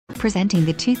Presenting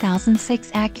the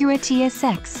 2006 Acura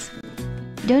TSX.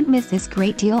 Don't miss this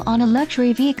great deal on a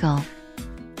luxury vehicle.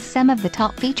 Some of the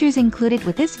top features included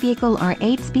with this vehicle are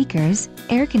 8 speakers,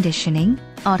 air conditioning,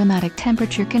 automatic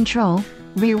temperature control,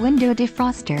 rear window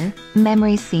defroster,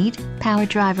 memory seat, power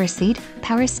driver seat,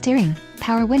 power steering,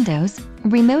 power windows,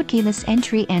 remote keyless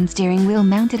entry and steering wheel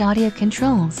mounted audio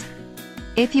controls.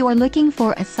 If you are looking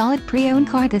for a solid pre-owned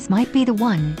car, this might be the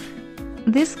one.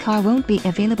 This car won't be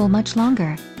available much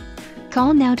longer.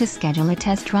 Call now to schedule a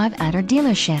test drive at our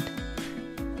dealership.